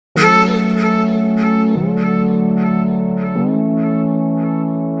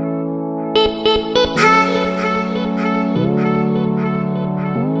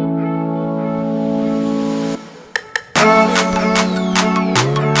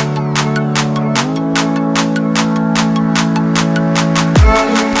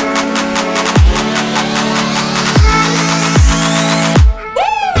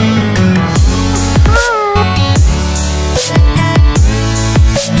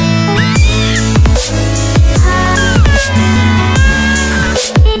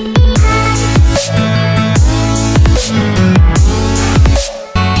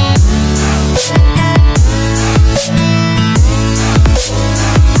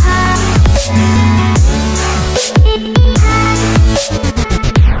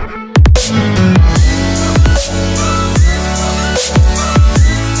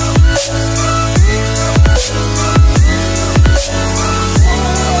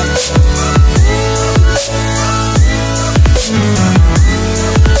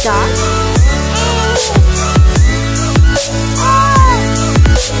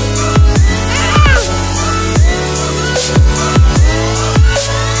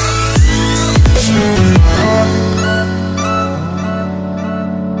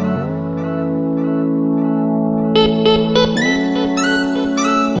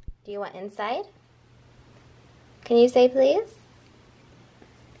you say please?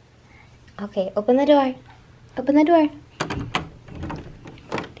 Okay, open the door. Open the door.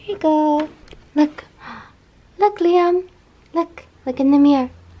 There you go. Look. Look, Liam. Look. Look in the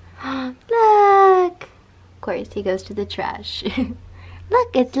mirror. Look. Of course, he goes to the trash.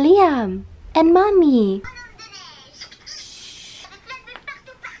 Look, it's Liam and Mommy.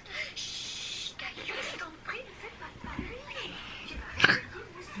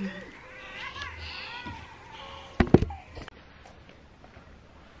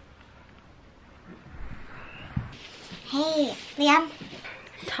 Hey, Liam.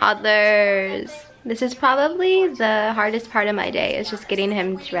 Toddlers. This is probably the hardest part of my day, is just getting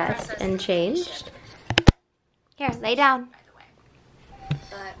him dressed and changed. Here, lay down.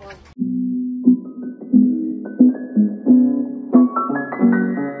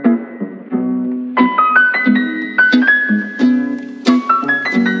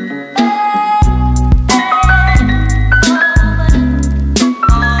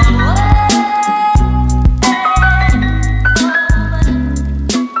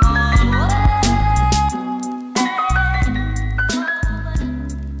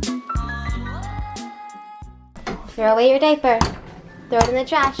 Throw away your diaper. Throw it in the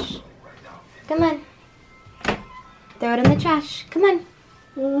trash. Come on. Throw it in the trash. Come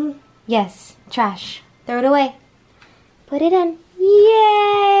on. Yes, trash. Throw it away. Put it in.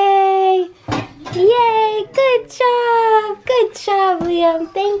 Yay! Yay! Good job! Good job,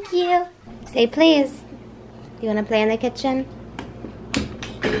 Liam. Thank you. Say please. You want to play in the kitchen?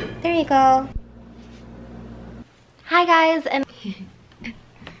 There you go. Hi guys, and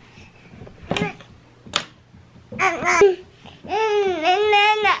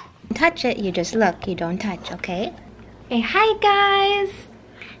touch it, you just look, you don't touch, okay? Hey, hi guys!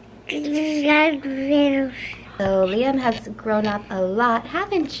 So Liam has grown up a lot,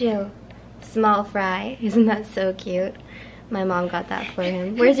 haven't you? Small fry, isn't that so cute? My mom got that for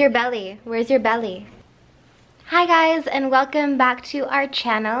him. Where's your belly? Where's your belly? Hi guys, and welcome back to our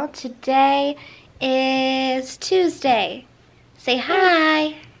channel. Today is Tuesday. Say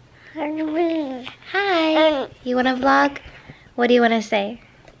hi! Hi! You wanna vlog? What do you wanna say?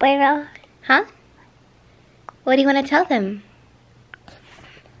 Huh? What do you wanna tell them?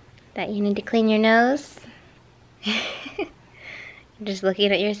 That you need to clean your nose? You're just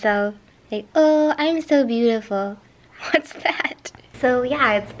looking at yourself like, oh, I'm so beautiful. What's that? So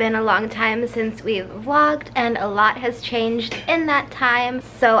yeah, it's been a long time since we've vlogged and a lot has changed in that time.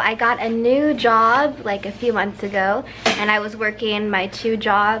 So I got a new job like a few months ago and I was working my 2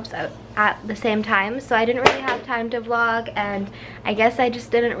 jobs at the same time, so I didn't really have time to vlog, and I guess I just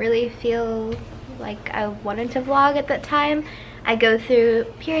didn't really feel like I wanted to vlog at that time. I go through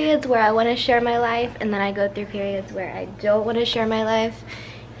periods where I want to share my life and then I go through periods where I don't want to share my life.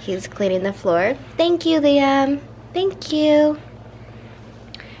 He's cleaning the floor. Thank you, Liam. Thank you.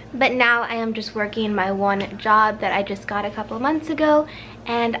 But now I am just working my one job that I just got a couple months ago,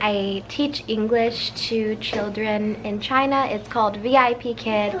 and I teach English to children in China. It's called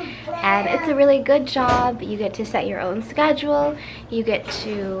VIPKID, and it's a really good job. You get to set your own schedule. You get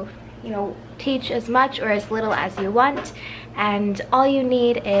to, you know, teach as much or as little as you want, and all you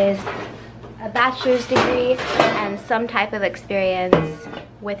need is a bachelor's degree and some type of experience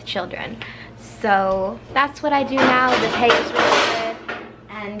with children. So that's what I do now. The pay is really good.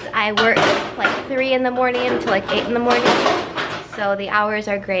 And I work like 3 in the morning until like 8 in the morning. So the hours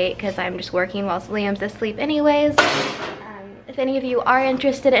are great because I'm just working while Liam's asleep anyways. If any of you are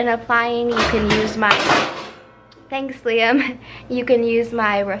interested in applying, you can use my, thanks Liam, you can use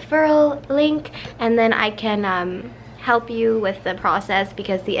my referral link, and then I can help you with the process,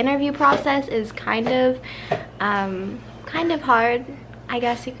 because the interview process is kind of hard, I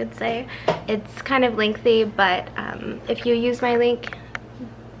guess you could say. It's kind of lengthy, but if you use my link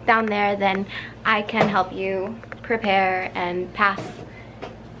down there, then I can help you prepare and pass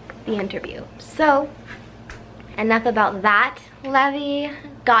the interview. So enough about that. Levi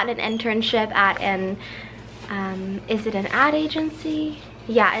got an internship at an is it an ad agency?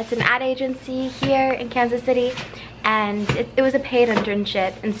 Yeah, it's an ad agency here in Kansas City, and it was a paid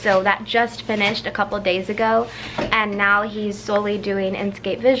internship, and so that just finished a couple days ago, and now he's solely doing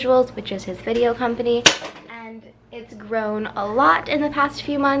Inscape Visuals, which is his video company. It's grown a lot in the past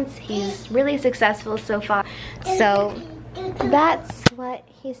few months. He's really successful so far. So that's what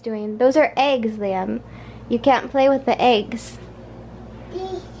he's doing. Those are eggs, Liam. You can't play with the eggs.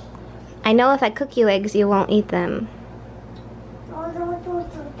 I know if I cook you eggs, you won't eat them.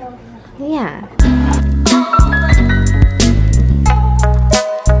 Yeah.